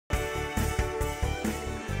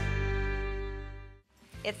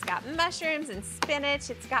It's got mushrooms and spinach.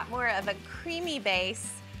 It's got more of a creamy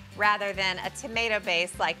base rather than a tomato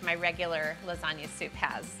base like my regular lasagna soup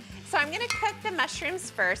has. So I'm gonna cook the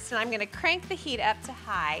mushrooms first, and I'm gonna crank the heat up to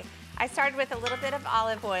high. I started with a little bit of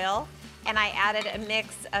olive oil, and I added a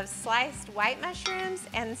mix of sliced white mushrooms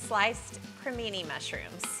and sliced cremini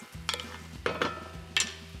mushrooms.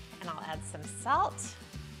 And I'll add some salt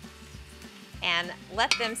and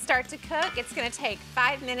let them start to cook. It's gonna take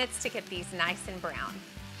 5 minutes to get these nice and brown.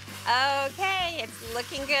 Okay, it's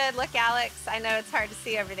looking good. Look, Alex, I know it's hard to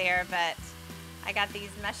see over there, but I got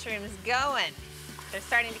these mushrooms going. They're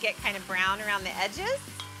starting to get kind of brown around the edges.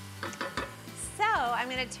 So I'm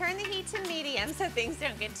gonna turn the heat to medium so things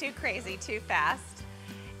don't get too crazy too fast.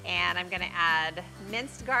 And I'm gonna add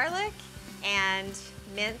minced garlic and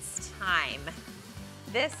minced thyme.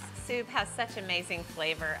 This soup has such amazing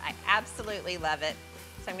flavor. I absolutely love it.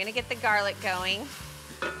 So I'm gonna get the garlic going,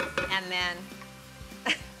 and then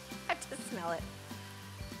I have to smell it.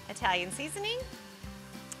 Italian seasoning,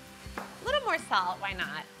 a little more salt, why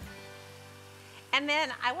not? And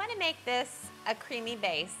then I wanna make this a creamy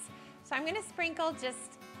base. So I'm gonna sprinkle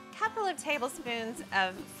just a couple of tablespoons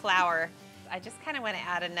of flour. I just kind of want to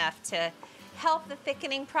add enough to help the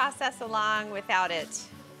thickening process along without it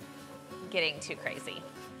getting too crazy.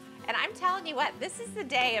 And I'm telling you what, this is the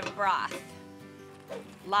day of broth.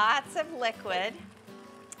 Lots of liquid.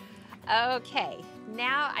 Okay,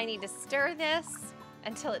 now I need to stir this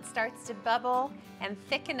until it starts to bubble and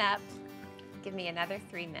thicken up. Give me another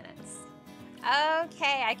 3 minutes.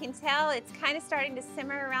 Okay, I can tell it's kind of starting to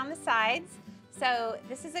simmer around the sides. So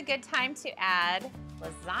this is a good time to add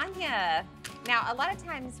lasagna. Now, a lot of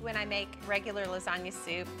times when I make regular lasagna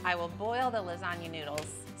soup, I will boil the lasagna noodles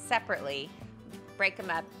separately, break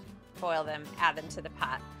them up, boil them, add them to the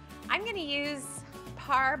pot. I'm gonna use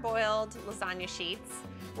par-boiled lasagna sheets,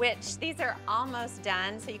 which these are almost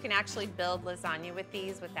done, so you can actually build lasagna with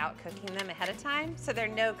these without cooking them ahead of time. So they're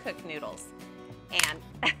no-cook noodles.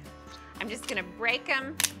 And I'm just gonna break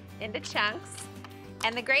them into chunks.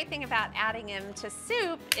 And the great thing about adding them to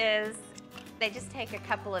soup is they just take a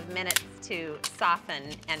couple of minutes to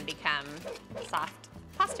soften and become soft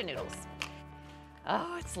pasta noodles.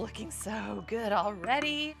 Oh, it's looking so good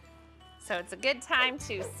already. So it's a good time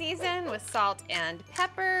to season with salt and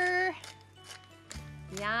pepper.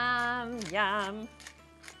 Yum, yum.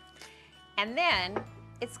 And then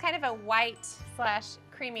it's kind of a white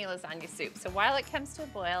 / creamy lasagna soup. So while it comes to a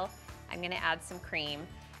boil, I'm gonna add some cream.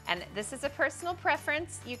 And this is a personal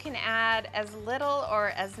preference. You can add as little or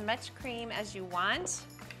as much cream as you want.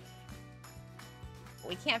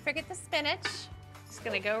 We can't forget the spinach. Just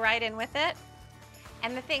gonna go right in with it.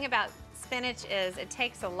 And the thing about spinach is it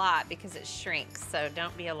takes a lot because it shrinks, so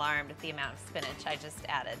don't be alarmed at the amount of spinach I just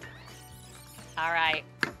added. All right,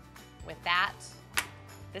 with that,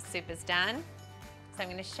 this soup is done. So I'm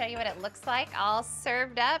gonna show you what it looks like, all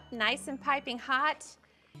served up, nice and piping hot.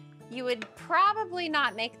 You would probably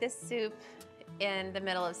not make this soup in the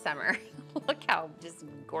middle of summer. Look how just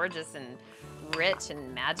gorgeous and rich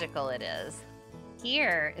and magical it is.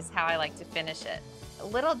 Here is how I like to finish it.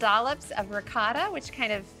 Little dollops of ricotta, which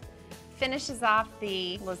kind of finishes off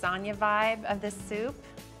the lasagna vibe of this soup.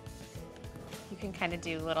 You can kind of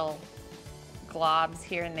do little globs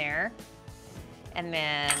here and there. And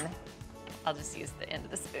then I'll just use the end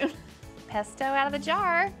of the spoon. Pesto out of the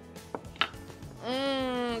jar.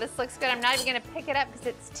 This looks good. I'm not even gonna pick it up because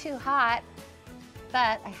it's too hot,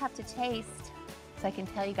 but I have to taste so I can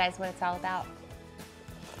tell you guys what it's all about.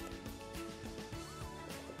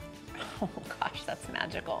 Oh gosh, that's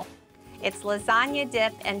magical. It's lasagna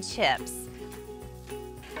dip and chips.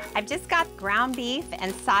 I've just got ground beef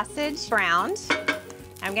and sausage browned.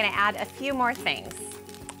 I'm gonna add a few more things.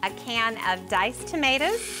 A can of diced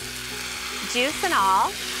tomatoes, juice and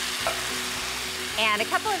all, and a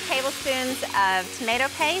couple of tablespoons of tomato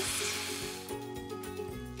paste.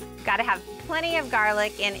 Got to have plenty of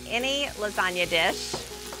garlic in any lasagna dish.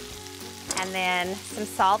 And then some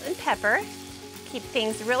salt and pepper. Keep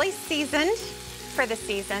things really seasoned for the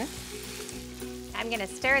season. I'm gonna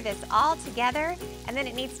stir this all together, and then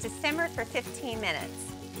it needs to simmer for 15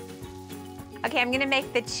 minutes. Okay, I'm gonna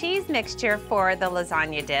make the cheese mixture for the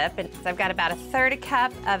lasagna dip. And so I've got about 1/3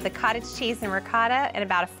 cup of the cottage cheese and ricotta and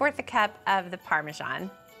about 1/4 cup of the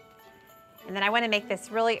Parmesan. And then I wanna make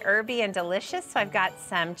this really herby and delicious, so I've got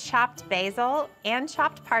some chopped basil and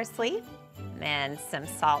chopped parsley, and then some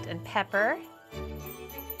salt and pepper.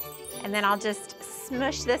 And then I'll just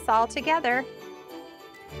smush this all together.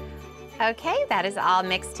 Okay, that is all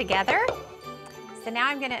mixed together. So now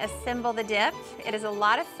I'm gonna assemble the dip. It is a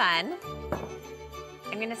lot of fun.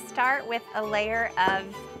 I'm gonna start with a layer of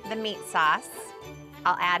the meat sauce.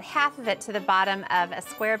 I'll add half of it to the bottom of a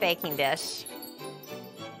square baking dish.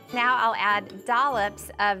 Now I'll add dollops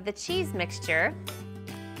of the cheese mixture.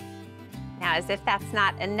 Now, as if that's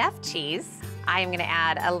not enough cheese, I am gonna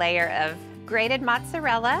add a layer of grated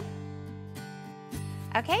mozzarella.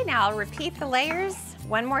 Okay, now I'll repeat the layers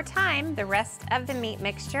one more time, the rest of the meat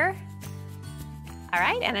mixture. All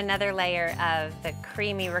right, and another layer of the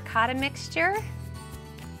creamy ricotta mixture,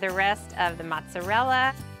 the rest of the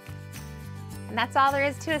mozzarella, and that's all there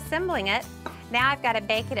is to assembling it. Now I've got to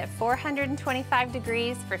bake it at 425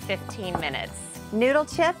 degrees for 15 minutes. Noodle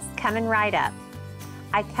chips coming right up.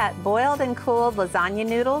 I cut boiled and cooled lasagna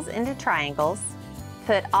noodles into triangles,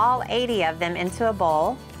 put all 80 of them into a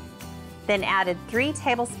bowl, then added 3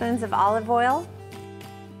 tablespoons of olive oil,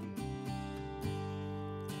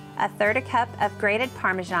 a third a cup of grated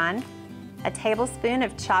Parmesan, a tablespoon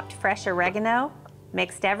of chopped fresh oregano,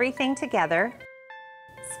 mixed everything together,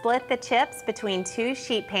 split the chips between 2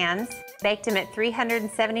 sheet pans, baked them at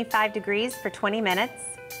 375 degrees for 20 minutes,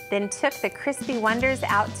 then took the crispy wonders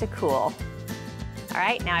out to cool. All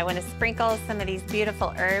right, now I want to sprinkle some of these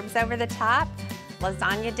beautiful herbs over the top.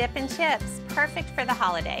 Lasagna dip and chips, perfect for the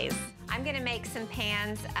holidays. I'm gonna make some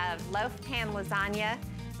pans of loaf pan lasagna.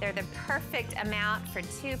 They're the perfect amount for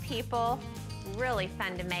 2 people. Really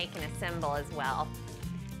fun to make and assemble as well.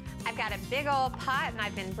 I've got a big old pot and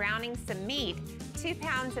I've been browning some meat. 2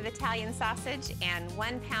 pounds of Italian sausage and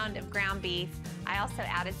 1 pound of ground beef. I also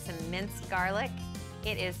added some minced garlic.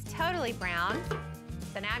 It is totally brown.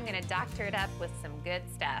 So now I'm gonna doctor it up with some good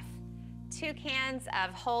stuff. 2 cans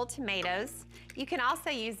of whole tomatoes. You can also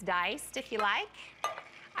use diced if you like.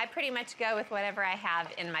 I pretty much go with whatever I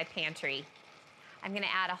have in my pantry. I'm gonna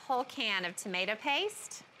add a whole can of tomato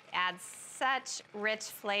paste. Adds such rich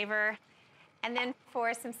flavor. And then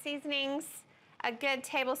for some seasonings, a good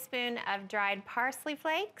tablespoon of dried parsley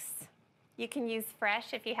flakes. You can use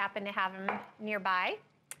fresh if you happen to have them nearby.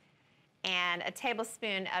 And a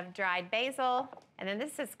tablespoon of dried basil. And then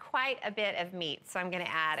this is quite a bit of meat, so I'm gonna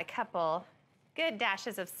add a couple good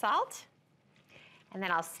dashes of salt. And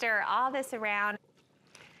then I'll stir all this around.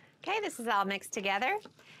 Okay, this is all mixed together.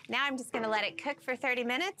 Now I'm just gonna let it cook for 30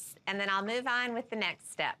 minutes, and then I'll move on with the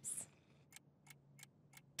next steps.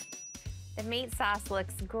 The meat sauce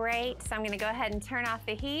looks great, so I'm gonna go ahead and turn off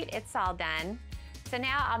the heat. It's all done. So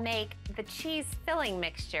now I'll make the cheese filling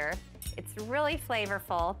mixture. It's really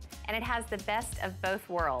flavorful, and it has the best of both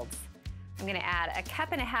worlds. I'm gonna add a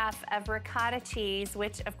cup and a half of ricotta cheese,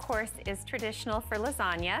 which of course is traditional for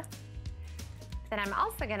lasagna. Then I'm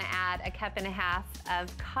also gonna add a cup and a half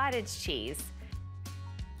of cottage cheese.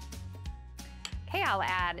 Okay, I'll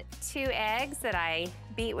add 2 eggs that I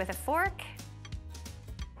beat with a fork,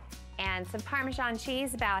 and some Parmesan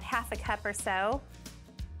cheese, about half a cup or so.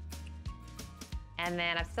 And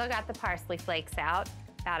then I've still got the parsley flakes out,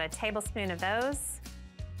 about a tablespoon of those.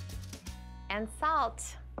 And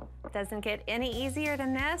salt. Doesn't get any easier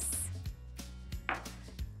than this.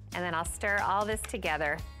 And then I'll stir all this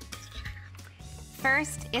together.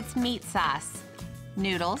 First, it's meat sauce,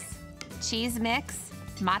 noodles, cheese mix,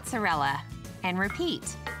 mozzarella, and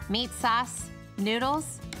repeat. Meat sauce,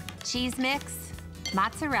 noodles, cheese mix,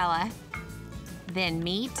 mozzarella, then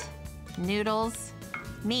meat, noodles,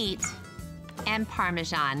 meat, and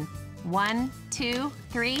Parmesan. 1, 2,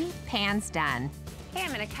 3, pans done. Okay,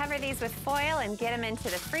 I'm gonna cover these with foil and get them into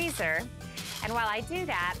the freezer. And while I do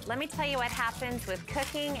that, let me tell you what happens with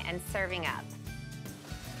cooking and serving up.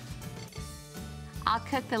 I'll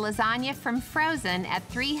cook the lasagna from frozen at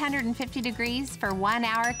 350 degrees for 1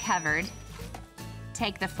 hour covered.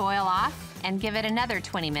 Take the foil off and give it another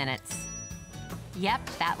 20 minutes. Yep,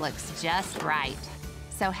 that looks just right.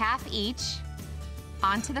 So half each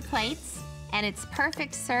onto the plates, and it's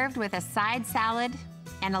perfect served with a side salad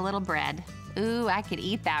and a little bread. Ooh, I could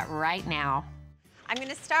eat that right now. I'm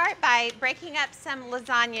gonna start by breaking up some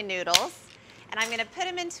lasagna noodles, and I'm gonna put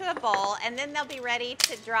them into a bowl, and then they'll be ready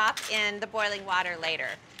to drop in the boiling water later.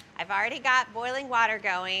 I've already got boiling water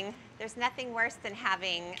going. There's nothing worse than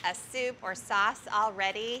having a soup or sauce all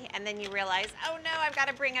ready, and then you realize, oh no, I've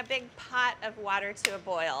gotta bring a big pot of water to a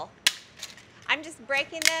boil. I'm just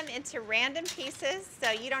breaking them into random pieces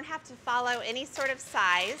so you don't have to follow any sort of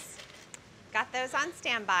size. Got those on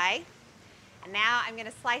standby. And now I'm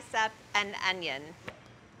gonna slice up an onion.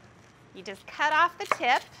 You just cut off the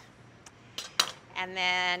tip and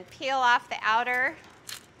then peel off the outer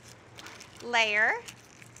layer.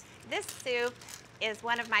 This soup is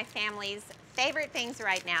one of my family's favorite things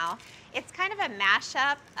right now. It's kind of a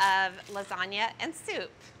mashup of lasagna and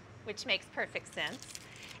soup, which makes perfect sense.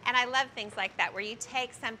 And I love things like that, where you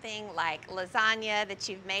take something like lasagna that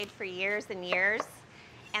you've made for years and years,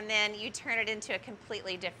 and then you turn it into a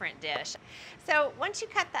completely different dish. So once you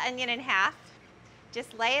cut the onion in half,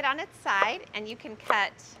 just lay it on its side, and you can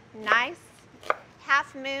cut nice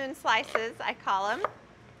half-moon slices, I call them.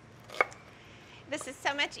 This is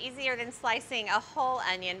so much easier than slicing a whole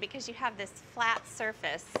onion because you have this flat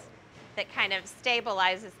surface that kind of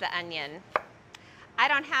stabilizes the onion. I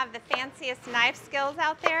don't have the fanciest knife skills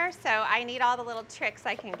out there, so I need all the little tricks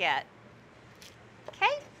I can get.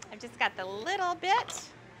 Okay, I've just got the little bit.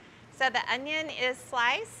 So the onion is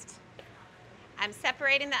sliced. I'm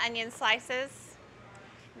separating the onion slices.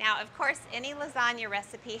 Now, of course, any lasagna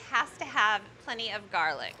recipe has to have plenty of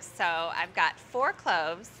garlic. So I've got 4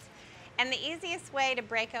 cloves. And the easiest way to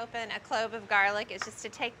break open a clove of garlic is just to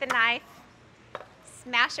take the knife,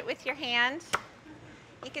 smash it with your hand.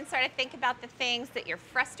 You can sort of think about the things that you're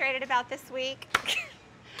frustrated about this week.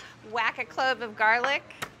 Whack a clove of garlic.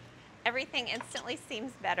 Everything instantly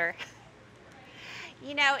seems better.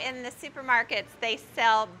 You know, in the supermarkets, they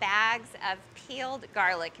sell bags of peeled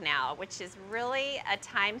garlic now, which is really a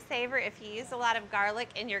time saver if you use a lot of garlic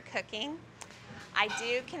in your cooking. I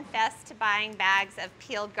do confess to buying bags of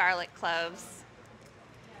peeled garlic cloves.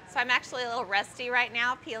 So I'm actually a little rusty right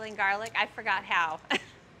now peeling garlic. I forgot how.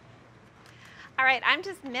 All right, I'm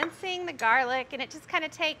just mincing the garlic, and it just kind of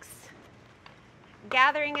takes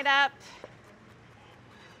gathering it up,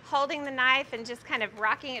 holding the knife, and just kind of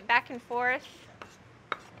rocking it back and forth.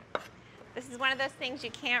 This is one of those things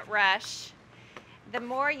you can't rush. The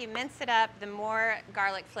more you mince it up, the more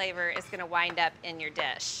garlic flavor is going to wind up in your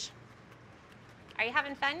dish. Are you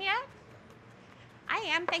having fun yet? I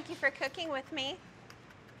am. Thank you for cooking with me.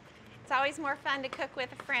 It's always more fun to cook with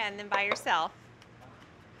a friend than by yourself.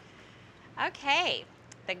 Okay,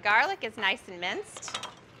 the garlic is nice and minced.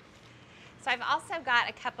 So I've also got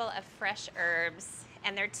a couple of fresh herbs,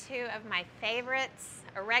 and they're 2 of my favorites,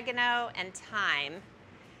 oregano and thyme.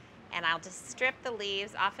 And I'll just strip the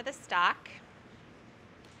leaves off of the stalk.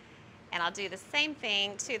 And I'll do the same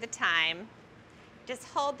thing to the thyme. Just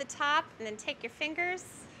hold the top and then take your fingers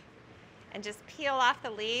and just peel off the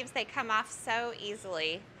leaves. They come off so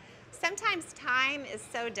easily. Sometimes thyme is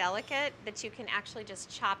so delicate that you can actually just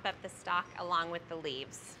chop up the stalk along with the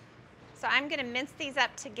leaves. So I'm going to mince these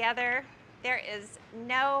up together. There is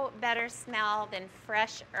no better smell than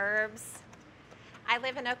fresh herbs. I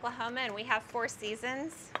live in Oklahoma and we have 4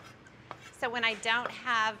 seasons. So when I don't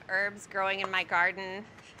have herbs growing in my garden,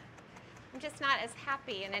 I'm just not as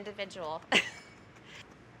happy an individual.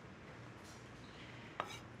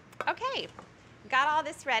 Okay, got all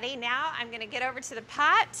this ready. Now I'm going to get over to the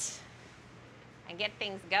pot and get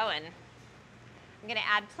things going. I'm going to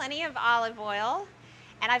add plenty of olive oil,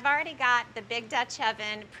 and I've already got the Big Dutch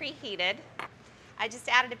oven preheated. I just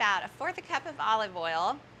added about 1/4 cup of olive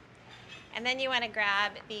oil, and then you want to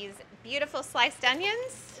grab these beautiful sliced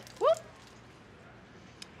onions. Whoop.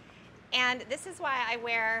 And this is why I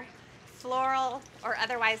wear floral or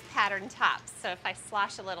otherwise patterned tops. So if I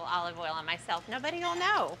slosh a little olive oil on myself, nobody will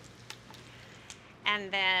know.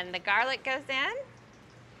 And then the garlic goes in.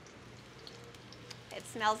 It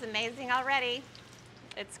smells amazing already.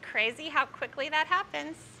 It's crazy how quickly that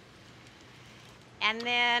happens. And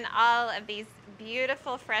then all of these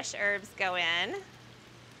beautiful fresh herbs go in.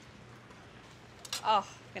 Oh,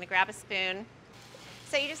 I'm gonna grab a spoon.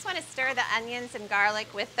 So you just want to stir the onions and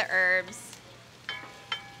garlic with the herbs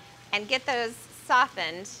and get those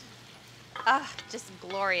softened. Oh, just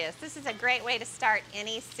glorious. This is a great way to start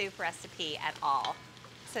any soup recipe at all.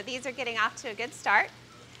 So these are getting off to a good start.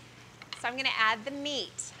 So I'm going to add the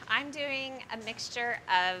meat. I'm doing a mixture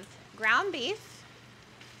of ground beef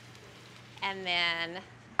and then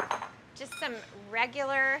just some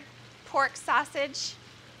regular pork sausage.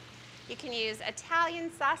 You can use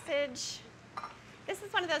Italian sausage. This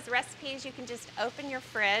is one of those recipes you can just open your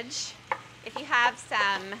fridge. If you have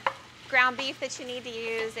some ground beef that you need to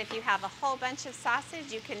use, if you have a whole bunch of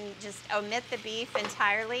sausage, you can just omit the beef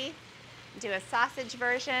entirely, do a sausage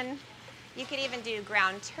version. You could even do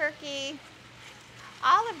ground turkey.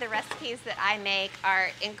 All of the recipes that I make are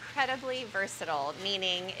incredibly versatile,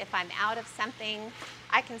 meaning if I'm out of something,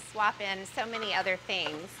 I can swap in so many other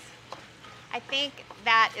things. I think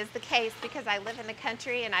that is the case because I live in the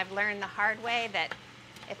country and I've learned the hard way that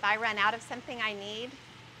if I run out of something I need,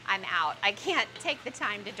 I'm out. I can't take the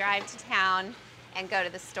time to drive to town and go to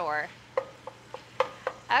the store.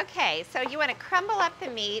 Okay, so you want to crumble up the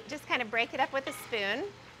meat, just kind of break it up with a spoon.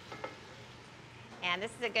 And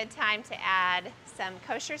this is a good time to add some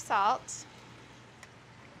kosher salt.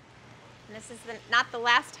 And this is not the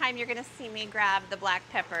last time you're going to see me grab the black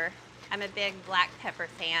pepper. I'm a big black pepper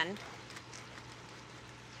fan.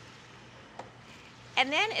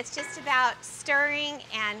 And then it's just about stirring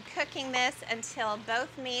and cooking this until both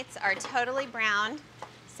meats are totally browned.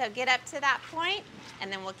 So get up to that point,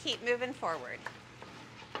 and then we'll keep moving forward.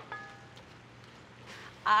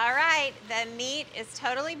 All right, the meat is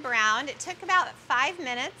totally browned. It took about 5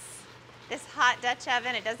 minutes. This hot Dutch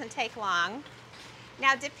oven, it doesn't take long.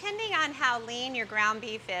 Now, depending on how lean your ground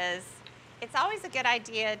beef is, it's always a good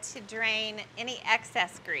idea to drain any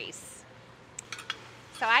excess grease.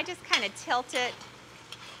 So I just kind of tilt it.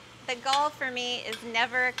 The goal for me is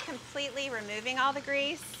never completely removing all the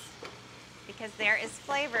grease because there is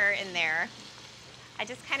flavor in there. I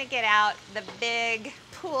just kind of get out the big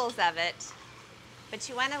pools of it, but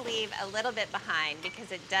you want to leave a little bit behind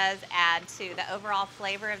because it does add to the overall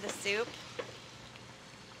flavor of the soup.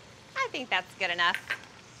 I think that's good enough.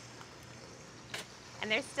 And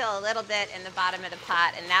there's still a little bit in the bottom of the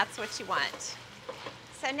pot, and that's what you want.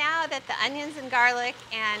 So now that the onions and garlic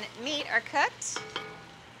and meat are cooked,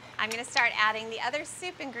 I'm going to start adding the other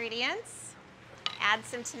soup ingredients. Add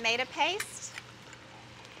some tomato paste.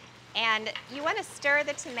 And you want to stir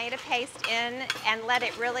the tomato paste in and let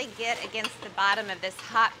it really get against the bottom of this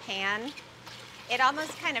hot pan. It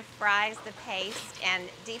almost kind of fries the paste and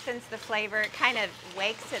deepens the flavor. It kind of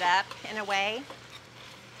wakes it up in a way.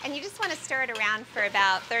 And you just want to stir it around for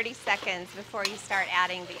about 30 seconds before you start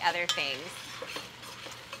adding the other things.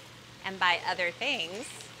 And by other things,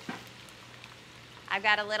 I've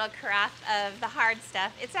got a little carafe of the hard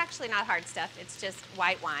stuff. It's actually not hard stuff, it's just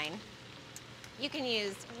white wine. You can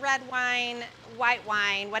use red wine, white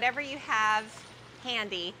wine, whatever you have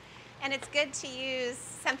handy. And it's good to use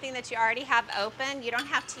something that you already have open. You don't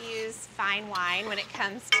have to use fine wine when it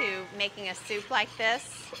comes to making a soup like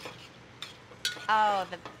this. Oh,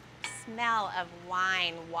 the smell of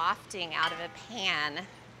wine wafting out of a pan.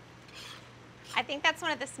 I think that's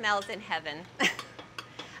one of the smells in heaven.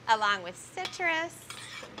 Along with citrus,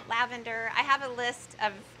 lavender. I have a list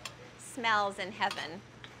of smells in heaven.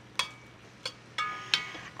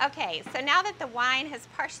 Okay, so now that the wine has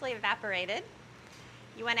partially evaporated,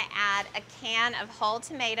 you want to add a can of whole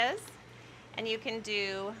tomatoes, and you can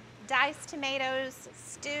do diced tomatoes,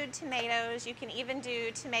 stewed tomatoes. You can even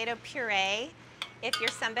do tomato puree if you're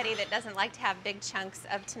somebody that doesn't like to have big chunks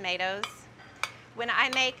of tomatoes. When I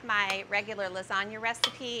make my regular lasagna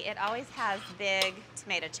recipe, it always has big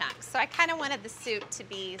tomato chunks. So I kind of wanted the soup to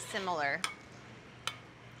be similar.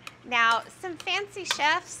 Now, some fancy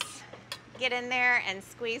chefs get in there and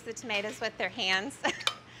squeeze the tomatoes with their hands.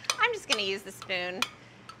 I'm just going to use the spoon.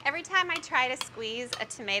 Every time I try to squeeze a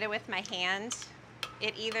tomato with my hand,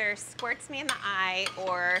 it either squirts me in the eye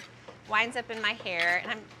or winds up in my hair,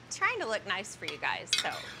 and I'm trying to look nice for you guys, so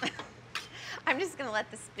I'm just going to let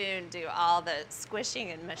the spoon do all the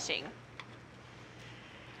squishing and mushing.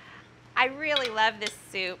 I really love this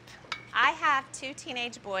soup. I have 2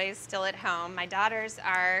 teenage boys still at home. My daughters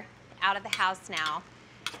are out of the house now.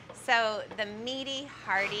 So the meaty,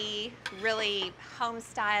 hearty, really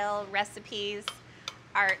home-style recipes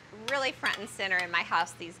are really front and center in my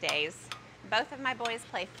house these days. Both of my boys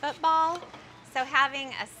play football, so having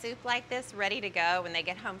a soup like this ready to go when they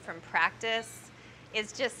get home from practice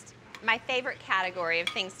is just my favorite category of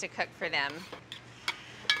things to cook for them.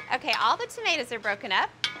 Okay, all the tomatoes are broken up,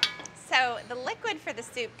 so the liquid for the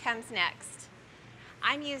soup comes next.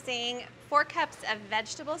 I'm using 4 cups of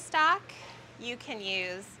vegetable stock. You can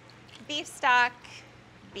use beef stock,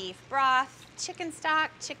 beef broth, chicken stock,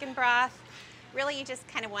 chicken broth. Really, you just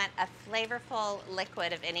kind of want a flavorful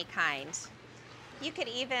liquid of any kind. You could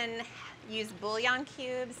even use bouillon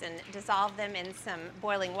cubes and dissolve them in some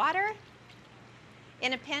boiling water.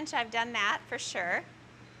 In a pinch, I've done that for sure.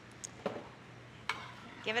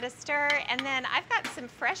 Give it a stir, and then I've got some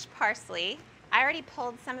fresh parsley. I already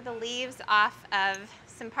pulled some of the leaves off of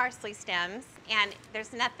some parsley stems, and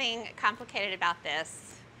there's nothing complicated about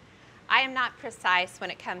this. I am not precise when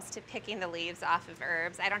it comes to picking the leaves off of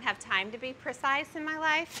herbs. I don't have time to be precise in my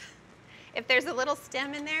life. If there's a little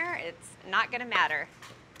stem in there, it's not gonna matter.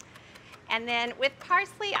 And then with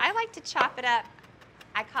parsley, I like to chop it up,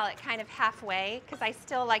 I call it kind of halfway, because I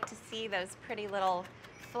still like to see those pretty little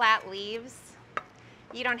flat leaves.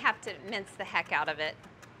 You don't have to mince the heck out of it.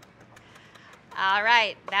 All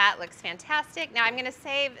right, that looks fantastic. Now I'm gonna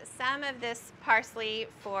save some of this parsley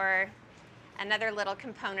for another little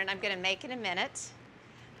component I'm going to make in a minute,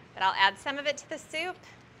 but I'll add some of it to the soup,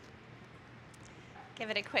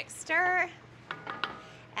 give it a quick stir,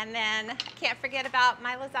 and then can't forget about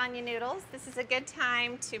my lasagna noodles. This is a good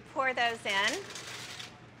time to pour those in.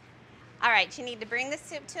 All right, you need to bring the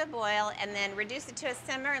soup to a boil and then reduce it to a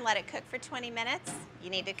simmer and let it cook for 20 minutes.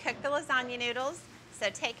 You need to cook the lasagna noodles,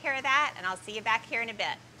 so take care of that, and I'll see you back here in a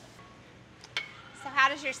bit. So how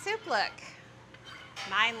does your soup look?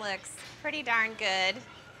 Mine looks pretty darn good.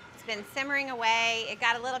 It's been simmering away. It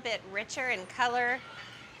got a little bit richer in color.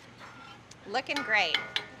 Looking great.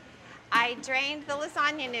 I drained the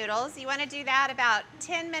lasagna noodles. You want to do that about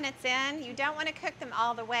 10 minutes in. You don't want to cook them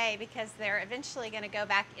all the way because they're eventually going to go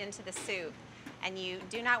back into the soup, and you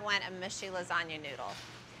do not want a mushy lasagna noodle.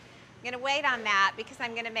 I'm going to wait on that because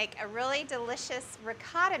I'm going to make a really delicious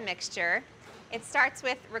ricotta mixture. It starts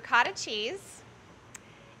with ricotta cheese,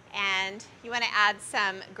 and you want to add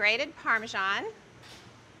some grated Parmesan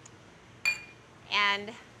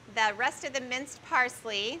and the rest of the minced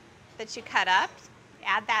parsley that you cut up.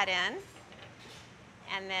 Add that in,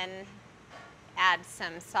 and then add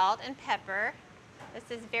some salt and pepper. This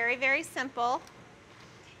is very, very simple.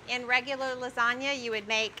 In regular lasagna, you would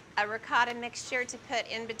make a ricotta mixture to put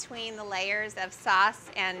in between the layers of sauce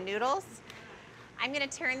and noodles. I'm going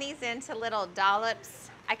to turn these into little dollops.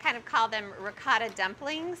 I kind of call them ricotta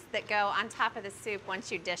dumplings that go on top of the soup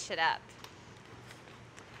once you dish it up.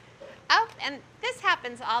 Oh, and this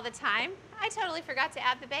happens all the time. I totally forgot to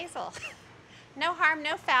add the basil. No harm,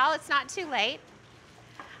 no foul. It's not too late.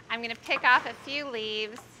 I'm going to pick off a few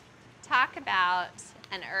leaves, talk about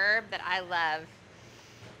an herb that I love.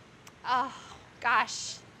 Oh,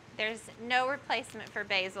 gosh, there's no replacement for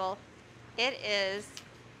basil. It is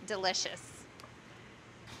delicious.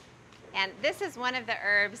 And this is one of the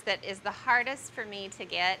herbs that is the hardest for me to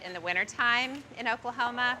get in the wintertime in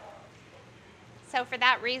Oklahoma. So for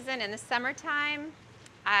that reason, in the summertime,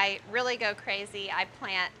 I really go crazy. I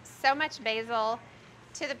plant so much basil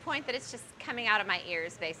to the point that it's just coming out of my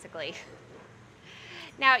ears, basically.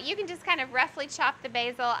 Now, you can just kind of roughly chop the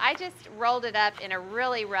basil. I just rolled it up in a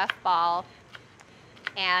really rough ball.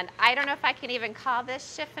 And I don't know if I can even call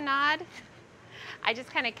this chiffonade. I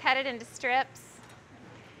just kind of cut it into strips.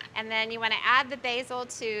 And then you want to add the basil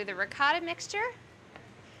to the ricotta mixture.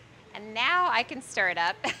 And now I can stir it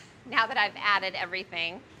up, now that I've added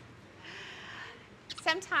everything.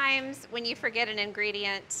 Sometimes when you forget an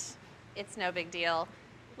ingredient, it's no big deal,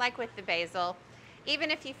 like with the basil.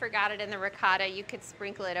 Even if you forgot it in the ricotta, you could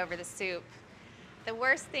sprinkle it over the soup. The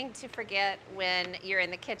worst thing to forget when you're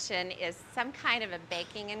in the kitchen is some kind of a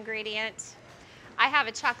baking ingredient. I have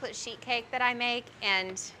a chocolate sheet cake that I make,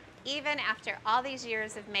 and even after all these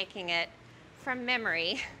years of making it from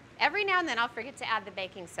memory, every now and then I'll forget to add the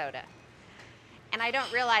baking soda. And I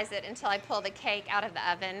don't realize it until I pull the cake out of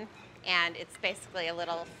the oven, and it's basically a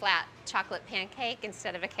little flat chocolate pancake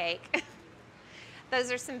instead of a cake.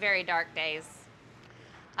 Those are some very dark days.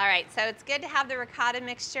 All right, so it's good to have the ricotta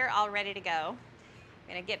mixture all ready to go. I'm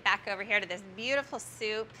gonna get back over here to this beautiful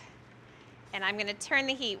soup, and I'm gonna turn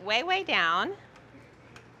the heat way, way down.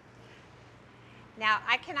 Now,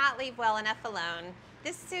 I cannot leave well enough alone.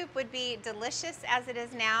 This soup would be delicious as it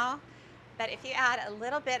is now, but if you add a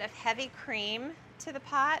little bit of heavy cream to the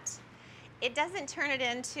pot, it doesn't turn it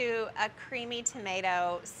into a creamy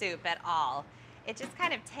tomato soup at all. It just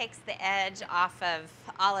kind of takes the edge off of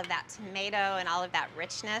all of that tomato and all of that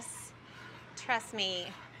richness. Trust me,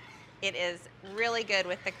 it is really good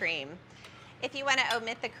with the cream. If you want to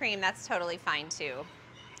omit the cream, that's totally fine too.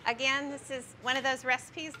 Again, this is one of those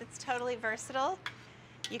recipes that's totally versatile.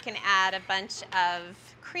 You can add a bunch of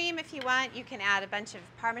cream if you want. You can add a bunch of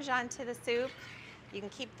Parmesan to the soup. You can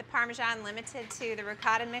keep the Parmesan limited to the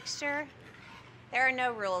ricotta mixture. There are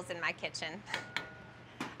no rules in my kitchen.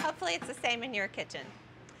 Hopefully it's the same in your kitchen.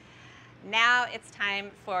 Now it's time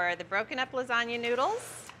for the broken up lasagna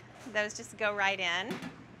noodles. Those just go right in.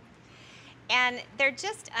 And they're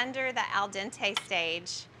just under the al dente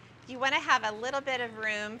stage. You want to have a little bit of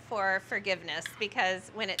room for forgiveness, because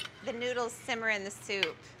when the noodles simmer in the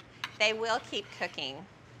soup, they will keep cooking.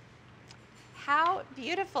 How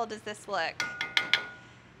beautiful does this look?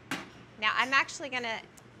 Now I'm actually going to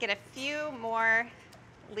get a few more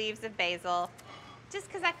leaves of basil, just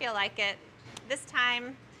because I feel like it. This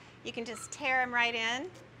time you can just tear them right in.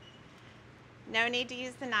 No need to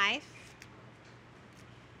use the knife.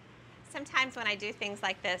 Sometimes when I do things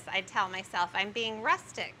like this, I tell myself I'm being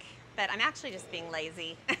rustic, but I'm actually just being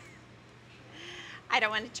lazy. I don't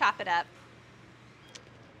want to chop it up.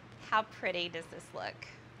 How pretty does this look?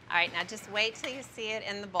 All right, now just wait till you see it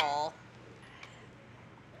in the bowl.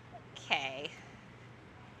 Okay.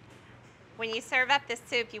 When you serve up this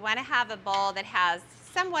soup, you want to have a bowl that has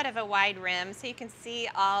somewhat of a wide rim so you can see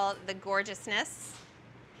all the gorgeousness.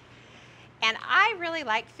 And I really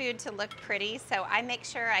like food to look pretty, so I make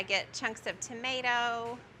sure I get chunks of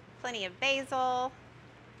tomato, plenty of basil,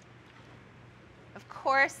 of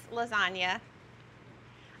course, lasagna.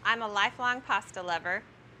 I'm a lifelong pasta lover.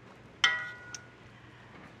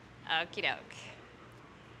 Okie doke.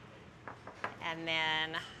 And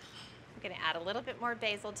then I'm gonna add a little bit more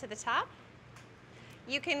basil to the top.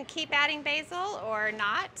 You can keep adding basil or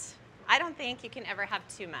not. I don't think you can ever have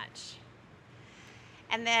too much.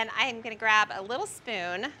 And then I'm gonna grab a little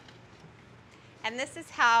spoon, and this is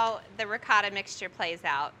how the ricotta mixture plays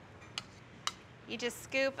out. You just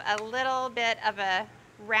scoop a little bit of a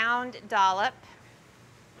round dollop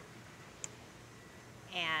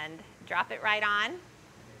and drop it right on.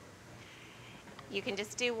 You can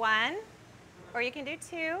just do one, or you can do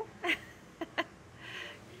two.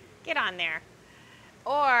 Get on there.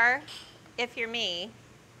 Or, if you're me,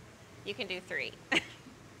 you can do three.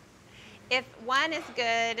 If one is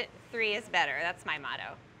good, three is better. That's my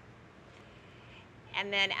motto.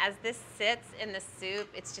 And then as this sits in the soup,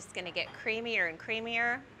 it's just gonna get creamier and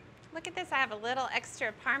creamier. Look at this, I have a little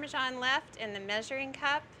extra Parmesan left in the measuring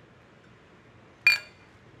cup.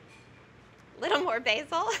 Little more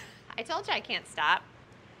basil. I told you I can't stop.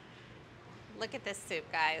 Look at this soup,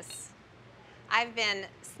 guys. I've been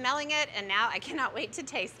smelling it, and now I cannot wait to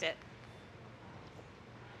taste it.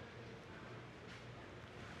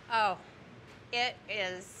 Oh, it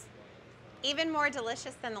is even more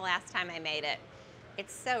delicious than the last time I made it.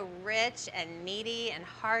 It's so rich and meaty and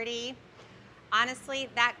hearty. Honestly,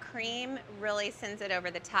 that cream really sends it over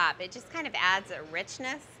the top. It just kind of adds a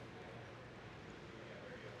richness.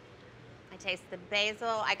 I taste the basil.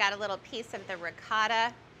 I got a little piece of the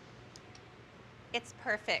ricotta. It's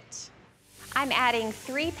perfect. I'm adding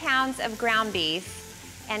 3 pounds of ground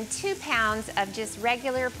beef and 2 pounds of just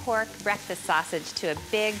regular pork breakfast sausage to a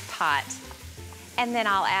big pot. And then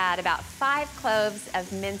I'll add about 5 cloves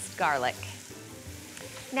of minced garlic.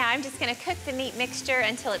 Now I'm just gonna cook the meat mixture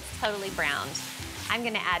until it's totally browned. I'm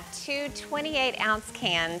gonna add 2 28-ounce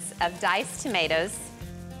cans of diced tomatoes,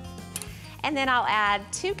 and then I'll add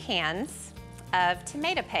 2 cans of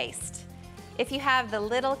tomato paste. If you have the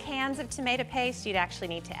little cans of tomato paste, you'd actually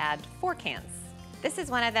need to add 4 cans. This is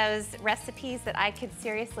one of those recipes that I could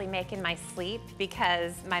seriously make in my sleep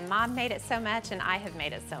because my mom made it so much and I have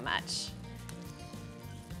made it so much.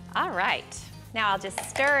 All right, now I'll just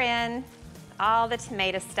stir in all the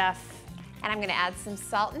tomato stuff, and I'm gonna add some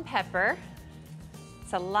salt and pepper.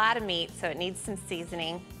 It's a lot of meat, so it needs some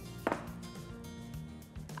seasoning.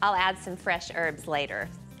 I'll add some fresh herbs later.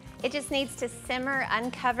 It just needs to simmer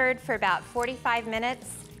uncovered for about 45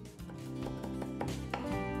 minutes.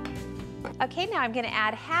 Okay, now I'm gonna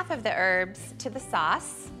add half of the herbs to the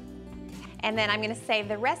sauce, and then I'm gonna save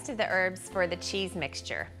the rest of the herbs for the cheese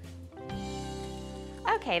mixture.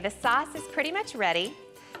 Okay, the sauce is pretty much ready.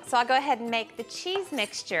 So I'll go ahead and make the cheese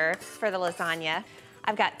mixture for the lasagna.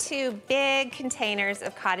 I've got 2 big containers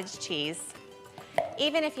of cottage cheese.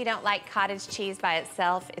 Even if you don't like cottage cheese by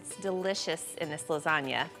itself, it's delicious in this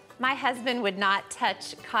lasagna. My husband would not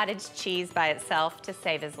touch cottage cheese by itself to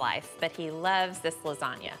save his life, but he loves this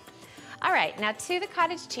lasagna. All right, now to the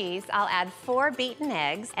cottage cheese, I'll add 4 beaten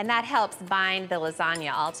eggs, and that helps bind the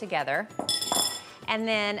lasagna all together. And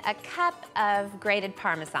then a cup of grated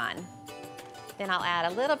Parmesan. Then I'll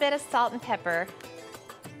add a little bit of salt and pepper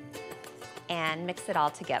and mix it all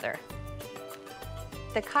together.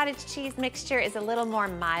 The cottage cheese mixture is a little more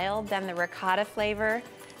mild than the ricotta flavor,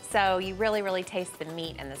 so you really taste the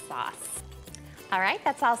meat and the sauce. All right,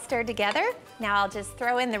 that's all stirred together. Now I'll just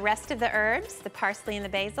throw in the rest of the herbs, the parsley and the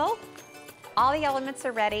basil. All the elements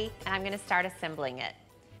are ready, and I'm gonna start assembling it.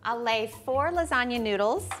 I'll lay 4 lasagna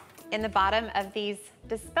noodles in the bottom of these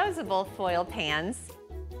disposable foil pans.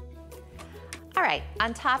 All right,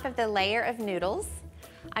 on top of the layer of noodles,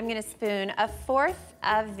 I'm gonna spoon 1/4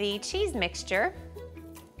 of the cheese mixture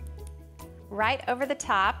right over the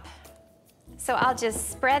top. So I'll just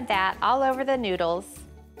spread that all over the noodles.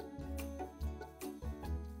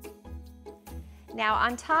 Now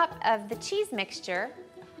on top of the cheese mixture,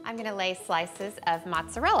 I'm gonna lay slices of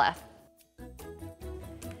mozzarella.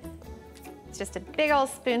 It's just a big old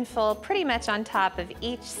spoonful, pretty much on top of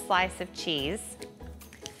each slice of cheese.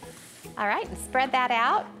 All right, and spread that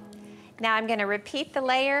out. Now I'm gonna repeat the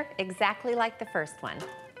layer exactly like the first one.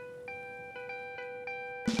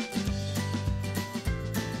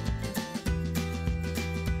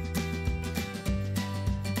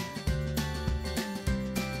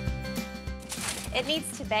 It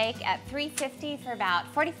needs to bake at 350 for about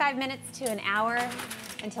 45 minutes to an hour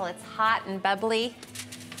until it's hot and bubbly.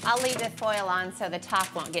 I'll leave the foil on so the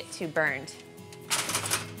top won't get too burned.